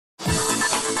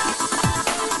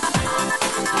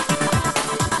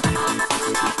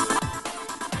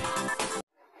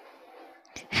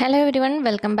Hello everyone,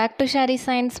 welcome back to Shari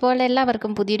science world.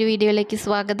 എല്ലാവർക്കും പുതിയൊരു വീഡിയോയിലേക്ക്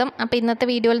സ്വാഗതം. അപ്പോൾ ഇന്നത്തെ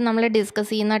വീഡിയോയിൽ നമ്മൾ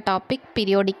ഡിസ്കസ് ചെയ്യുന്ന ടോപ്പിക്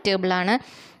പീരിയോഡിക് ടേബിളാണ്.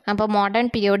 അപ്പോൾ മോഡേൺ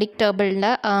പീരിയോഡിക്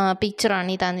ടേബിളിൻ്റെ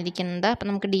പിക്ചറാണ് ഈ തന്നിരിക്കുന്നത്. അപ്പോൾ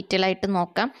നമുക്ക് ഡീറ്റെയിൽ ആയിട്ട്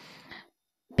നോക്കാം.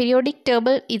 Periodic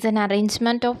table is N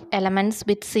arrangement of elements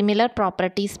with similar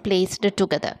properties placed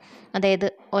together. അതായത്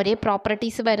ഒരേ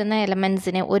പ്രോപ്പർട്ടീസ് വരുന്ന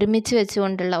എലമെൻറ്റ്സിനെ ഒരുമിച്ച്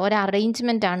വെച്ചുകൊണ്ടുള്ള ഒരു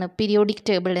അറേഞ്ച്മെൻറ്റാണ് പീരിയോഡിക്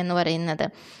ടേബിൾ എന്ന് പറയുന്നത്.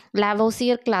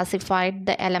 Lavoisier classified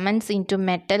the elements in to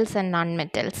metals and non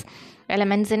metals.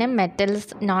 എലമെൻറ്റ്സിനെ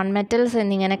metals, non metals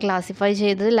എന്നിങ്ങനെ ക്ലാസിഫൈ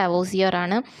ചെയ്തത് ലാവോസിയർ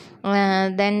ആണ്.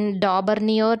 ദെൻ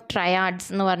ഡോബർനിയർ ട്രയാഡ്സ്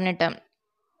എന്ന് പറഞ്ഞിട്ട്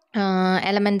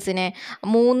എലമെൻറ്റ്സിനെ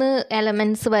 3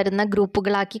 എലമെൻറ്റ്സ് വരുന്ന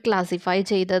ഗ്രൂപ്പുകളാക്കി ക്ലാസിഫൈ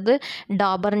ചെയ്തത്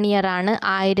ഡോബർനിയറാണ്.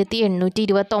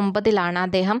 1829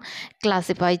 അദ്ദേഹം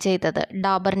ക്ലാസിഫൈ ചെയ്തത്.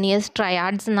 ഡോബർനിയർസ്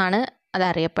ട്രയാഡ്സ് എന്നാണ്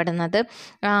അതറിയപ്പെടുന്നത്.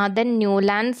 Then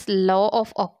Newlands law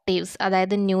of octaves,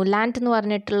 അതായത് ന്യൂലാൻഡ് എന്ന്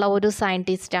പറഞ്ഞിട്ടുള്ള ഒരു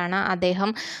സയൻറ്റിസ്റ്റാണ്.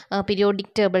 അദ്ദേഹം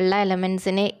പീരിയോഡിക് ടേബിളിലെ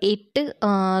എലമെൻറ്റ്സിനെ 8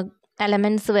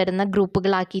 എലമെൻറ്റ്സ് വരുന്ന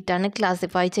ഗ്രൂപ്പുകളാക്കിയിട്ടാണ്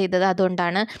ക്ലാസിഫൈ ചെയ്തത്.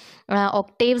 അതുകൊണ്ടാണ്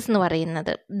ഒക്ടേവ്സ് എന്ന് പറയുന്നത്.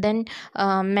 ദെൻ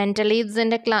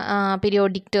മെൻ്റലീവ്സിൻ്റെ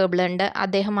പീരിയോഡിക് ടേബിൾ ഉണ്ട്.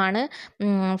 അദ്ദേഹമാണ്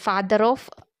ഫാദർ ഓഫ്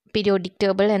പീരിയോഡിക്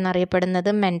ടേബിൾ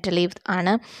എന്നറിയപ്പെടുന്നത് മെൻ്റലീവ്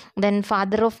ആണ്. Then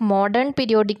father of modern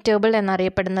periodic table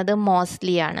എന്നറിയപ്പെടുന്നത്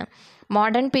മോസ്ലി ആണ്.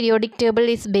 Modern periodic table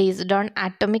is based on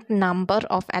atomic number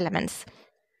of elements.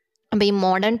 അപ്പോൾ ഈ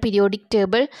മോഡേൺ പീരിയോഡിക്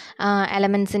ടേബിൾ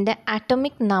എലമെൻറ്റ്സിൻ്റെ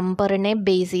ആറ്റോമിക് നമ്പറിനെ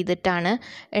ബേസ് ചെയ്തിട്ടാണ്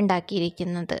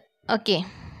ഉണ്ടാക്കിയിരിക്കുന്നത്. ഓക്കെ,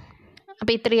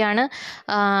 അപ്പോൾ ഇത്രയാണ്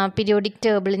പീരിയോഡിക്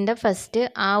ടേബിളിൻ്റെ ഫസ്റ്റ്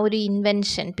ആ ഒരു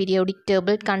ഇൻവെൻഷൻ. പീരിയോഡിക്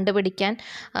ടേബിൾ കണ്ടുപിടിക്കാൻ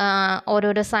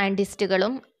ഓരോരോ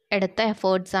സയൻറ്റിസ്റ്റുകളും എടുത്ത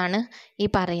എഫേർട്സാണ് ഈ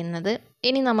പറയുന്നത്.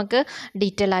 ഇനി നമുക്ക്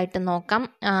ഡീറ്റെയിൽ ആയിട്ട് നോക്കാം.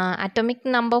 Atomic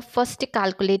number first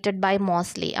calculated by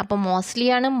Moseley. അപ്പോൾ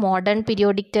മോസ്ലിയാണ് മോഡേൺ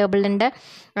പീരിയോഡിക് ടേബിളിൻ്റെ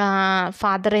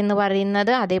ഫാദർ എന്ന്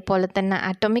പറയുന്നത്. അതേപോലെ തന്നെ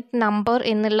അറ്റോമിക് നമ്പർ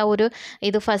എന്നുള്ള ഒരു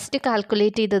ഇത് ഫസ്റ്റ്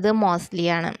കാൽക്കുലേറ്റ് ചെയ്തത്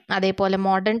മോസ്ലിയാണ്. അതേപോലെ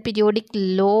modern periodic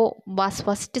law was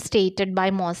first stated by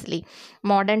Moseley.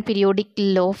 Modern periodic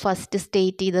law first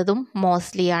state ചെയ്തതും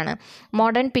മോസ്ലിയാണ്.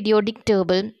 Modern periodic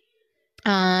table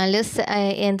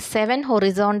 7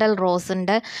 horizontal rose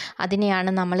ഉണ്ട്.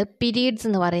 അതിനെയാണ് നമ്മൾ പീരിയഡ്സ്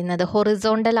എന്ന് പറയുന്നത്.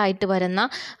 ഹൊറിസോണ്ടലായിട്ട് വരുന്ന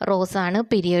റോസാണ്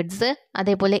പീരിയഡ്സ്.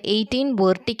 അതേപോലെ 18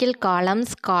 വെർട്ടിക്കൽ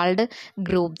കോളംസ് കാൾഡ്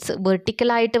ഗ്രൂപ്പ്സ്.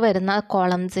 വെർട്ടിക്കലായിട്ട് വരുന്ന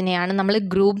കോളംസിനെയാണ് നമ്മൾ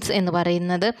ഗ്രൂപ്പ്സ് എന്ന്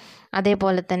പറയുന്നത്.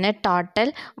 അതേപോലെ തന്നെ ടോട്ടൽ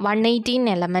 118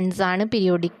 എലമെൻറ്റ്സ് ആണ്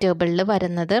പീരിയോഡിക് ടേബിളിൽ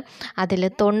വരുന്നത്. അതിൽ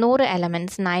 90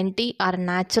 elements 90 are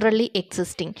naturally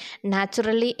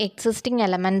existing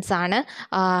elements ആണ്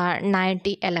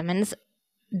 90 എലമെൻറ്റ്സ്.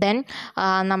 ദെൻ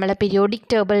നമ്മളെ പീരിയോഡിക്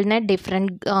ടേബിളിന്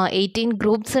 18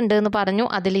 ഗ്രൂപ്പ്സ് ഉണ്ട് എന്ന് പറഞ്ഞു.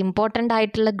 അതിൽ ഇമ്പോർട്ടൻ്റ്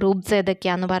ആയിട്ടുള്ള ഗ്രൂപ്പ്സ്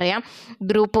ഏതൊക്കെയാണെന്ന് പറയാം.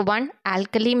 ഗ്രൂപ്പ് 1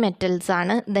 ആൽക്കലി മെറ്റൽസ്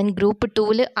ആണ്. Then group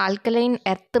 2 alkaline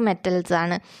earth metals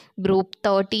ആണ്. ഗ്രൂപ്പ്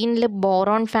 13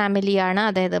 ബോറോൺ ഫാമിലിയാണ്,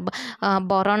 അതായത്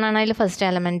ബോറോൺ ആണ് അതിൽ first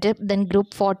element. Then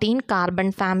group 14 carbon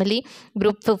family.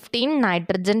 Group 15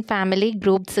 nitrogen family.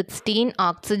 Group 16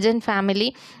 oxygen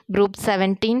family. Group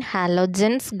 17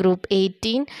 halogens. Group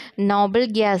 18 Noble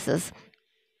gases.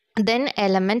 Then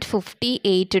element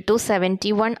 58 to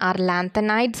 71 are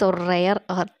lanthanides or rare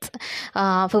earths.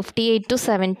 58 to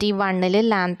 71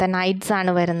 lanthanides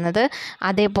ആണ് വരുന്നത്.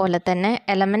 അതേപോലെ തന്നെ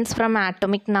elements from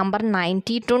atomic number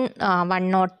 90 to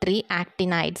 103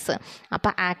 ആക്ടിനൈഡ്സ്.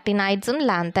 അപ്പോൾ ആക്ടിനൈഡ്സും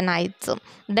ലാന്തനൈഡ്സും.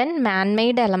 Then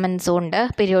man-made എലമെൻറ്റ്സും ഉണ്ട്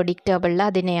periodic ടേബിളിൽ.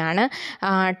 അതിനെയാണ്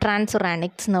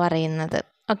ട്രാൻസുറാനിക്സ് എന്ന് പറയുന്നത്.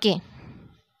 ഓക്കെ,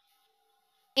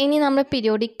 ഇനി നമ്മൾ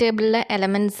പീരിയോഡിക് ടേബിളിലെ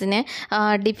എലമെൻറ്റ്സിനെ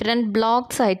ഡിഫറെൻറ്റ്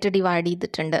ബ്ലോക്സ് ആയിട്ട് ഡിവൈഡ്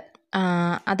ചെയ്തിട്ടുണ്ട്.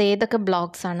 അതേതൊക്കെ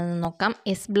ബ്ലോക്സ് ആണെന്ന് നോക്കാം.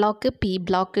 S block, P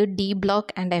block, D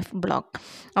block and F block.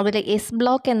 അതിൽ എസ്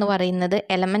ബ്ലോക്ക് എന്ന് പറയുന്നത്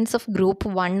elements of group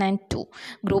 1 and 2.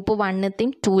 Group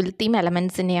 1ത്തെയും 2ത്തെയും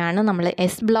എലമെൻറ്റ്സിനെയാണ് നമ്മൾ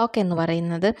എസ് ബ്ലോക്ക് എന്ന്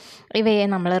പറയുന്നത്. ഇവയെ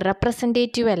നമ്മൾ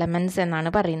റെപ്രസെൻറ്റേറ്റീവ് എലമെൻറ്റ്സ്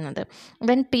എന്നാണ് പറയുന്നത്.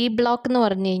 ദെൻ പി ബ്ലോക്ക് എന്ന്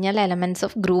പറഞ്ഞു കഴിഞ്ഞാൽ elements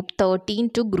of group 13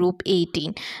 to group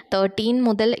 18. 13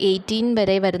 മുതൽ 18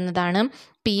 വരെ വരുന്നതാണ്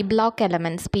P block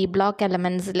elements. P block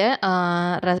എലമെൻറ്റ്സിൽ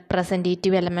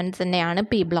representative elements തന്നെയാണ്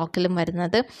പി ബ്ലോക്കിലും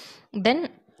വരുന്നത്. ദെൻ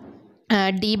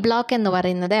ഡി ബ്ലോക്ക് എന്ന്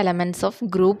പറയുന്നത് elements of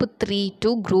group 3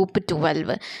 to group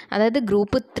 12. അതായത്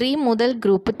ഗ്രൂപ്പ് 3 മുതൽ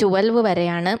ഗ്രൂപ്പ് 12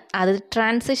 വരെയാണ്. അത്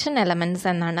ട്രാൻസിഷൻ എലമെൻറ്റ്സ്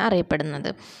എന്നാണ് അറിയപ്പെടുന്നത്.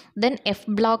 ദെൻ എഫ്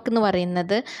ബ്ലോക്ക് എന്ന്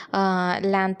പറയുന്നത്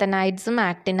ലാന്തനൈഡ്സും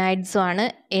ആക്ടിനൈഡ്സും ആണ്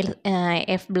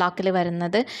എഫ് ബ്ലോക്കിൽ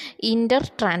വരുന്നത്. ഇൻ്റർ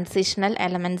ട്രാൻസിഷണൽ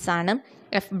എലമെൻറ്റ്സ് ആണ്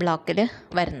എഫ് ബ്ലോക്കിൽ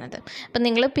വരുന്നത്. അപ്പം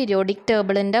നിങ്ങൾ പീരിയോഡിക്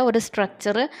ടേബിളിൻ്റെ ഒരു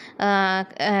സ്ട്രക്ചർ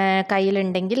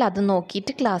കയ്യിലുണ്ടെങ്കിൽ അത്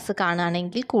നോക്കിയിട്ട് ക്ലാസ്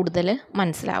കാണുകയാണെങ്കിൽ കൂടുതൽ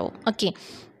മനസ്സിലാവും. ഓക്കെ,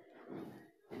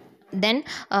 ദെൻ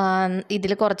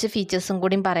ഇതിൽ കുറച്ച് ഫീച്ചേഴ്സും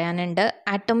കൂടി പറയാനുണ്ട്.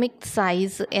 ആറ്റോമിക്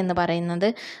സൈസ് എന്ന് പറയുന്നത്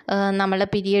നമ്മളെ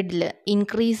പീരിയഡിൽ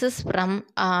increases from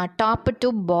top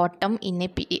two bottom in A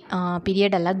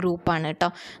period അല്ല, ഗ്രൂപ്പാണ് കേട്ടോ.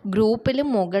 ഗ്രൂപ്പിൽ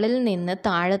മുകളിൽ നിന്ന്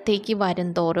താഴത്തേക്ക്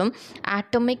വരുംതോറും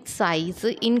ആറ്റോമിക്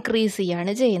സൈസ് ഇൻക്രീസ്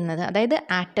ചെയ്യാണ് ചെയ്യുന്നത്. അതായത്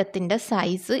ആറ്റത്തിൻ്റെ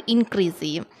സൈസ് ഇൻക്രീസ്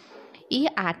ചെയ്യും. ഈ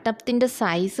ആറ്റത്തിൻ്റെ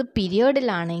സൈസ്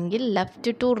പീരിയഡിലാണെങ്കിൽ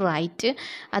ലെഫ്റ്റ് ടു റൈറ്റ്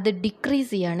അത് ഡിക്രീസ്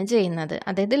ചെയ്യാണ് ചെയ്യുന്നത്.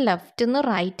 അതായത് ലെഫ്റ്റ് നിന്ന്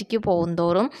റൈറ്റിക്ക്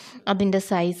പോകുന്തോറും അതിൻ്റെ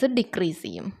സൈസ് ഡിക്രീസ്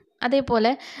ചെയ്യും.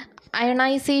 അതേപോലെ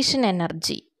അയണൈസേഷൻ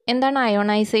എനർജി. എന്താണ്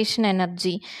അയോണൈസേഷൻ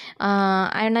എനർജി?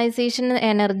 അയോണൈസേഷൻ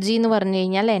എനർജി എന്ന് പറഞ്ഞു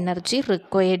കഴിഞ്ഞാൽ energy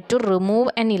required to remove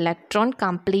an electron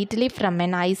completely from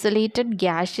N isolated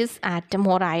gaseous atom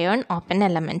or iron of N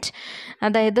element.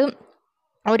 അതായത്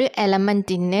ഒരു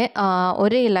എലമെൻറ്റിന്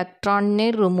ഒരു ഇലക്ട്രോണിനെ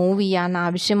റിമൂവ് ചെയ്യാൻ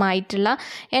ആവശ്യമായിട്ടുള്ള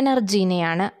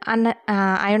എനർജീനെയാണ്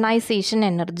അയോണൈസേഷൻ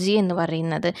എനർജി എന്ന്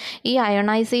പറയുന്നത്. ഈ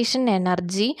അയോണൈസേഷൻ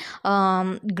എനർജി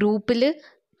ഗ്രൂപ്പിൽ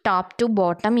ടോപ്പ് ടു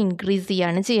ബോട്ടം ഇൻക്രീസ്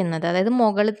ചെയ്യാണ് ചെയ്യുന്നത്. അതായത്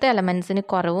മുകളിലത്തെ എലമെൻസിന്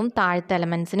കുറവും താഴത്തെ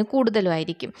എലമെൻസിന്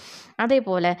കൂടുതലുമായിരിക്കും.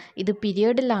 അതേപോലെ ഇത്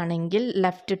പീരിയഡിലാണെങ്കിൽ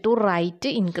ലെഫ്റ്റ് ടു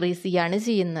റൈറ്റ് ഇൻക്രീസ് ചെയ്യാണ്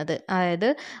ചെയ്യുന്നത്. അതായത്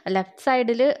ലെഫ്റ്റ്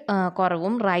സൈഡിൽ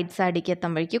കുറവും റൈറ്റ് സൈഡിലേക്ക്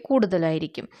എത്തുമ്പോഴേക്ക്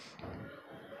കൂടുതലായിരിക്കും.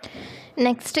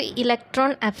 Next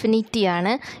electron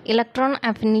അഫിനിറ്റിയാണ്. Electron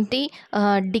affinity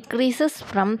decreases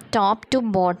from top two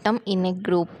bottom in A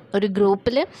group. ഒരു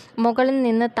ഗ്രൂപ്പിൽ മുകളിൽ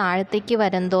നിന്ന് താഴത്തേക്ക്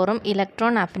വരുംതോറും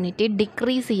ഇലക്ട്രോൺ അഫിനിറ്റി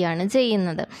ഡിക്രീസ് ചെയ്യാണ്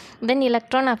ചെയ്യുന്നത്. Then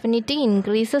electron affinity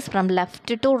increases from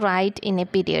left to right in A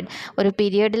period. ഒരു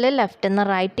പീരിയഡിൽ ലെഫ്റ്റ് നിന്ന്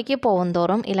റൈറ്റിക്ക്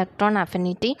പോകുന്തോറും ഇലക്ട്രോൺ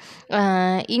അഫിനിറ്റി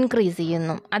ഇൻക്രീസ്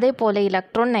ചെയ്യുന്നു. അതേപോലെ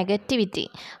electron negativity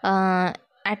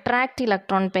attract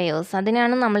electron pairs,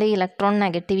 അതിനാണ് നമ്മൾ ഈ ഇലക്ട്രോൺ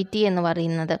നെഗറ്റിവിറ്റി എന്ന്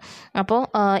പറയുന്നത്. അപ്പോൾ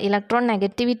electron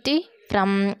negativity from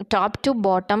top two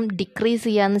bottom decrease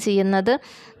ചെയ്യാണ് ചെയ്യുന്നത്.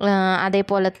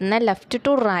 അതേപോലെ തന്നെ left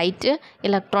to right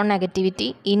electron negativity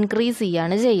increase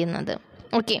ചെയ്യാണ് ചെയ്യുന്നത്.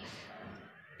 ഓക്കെ,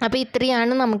 അപ്പോൾ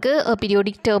ഇത്രയാണ് നമുക്ക്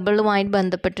പീരിയോഡിക് ടേബിളുമായിട്ട്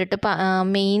ബന്ധപ്പെട്ടിട്ട്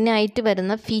മെയിനായിട്ട്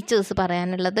വരുന്ന ഫീച്ചേഴ്സ്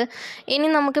പറയാനുള്ളത്. ഇനി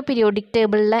നമുക്ക് പീരിയോഡിക്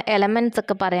ടേബിളിലെ എലമെൻറ്റ്സ്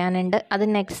ഒക്കെ പറയാനുണ്ട്. അത്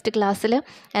നെക്സ്റ്റ് ക്ലാസ്സിൽ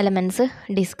എലമെൻറ്റ്സ്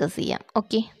ഡിസ്കസ് ചെയ്യാം.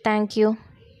 Okay, thank you.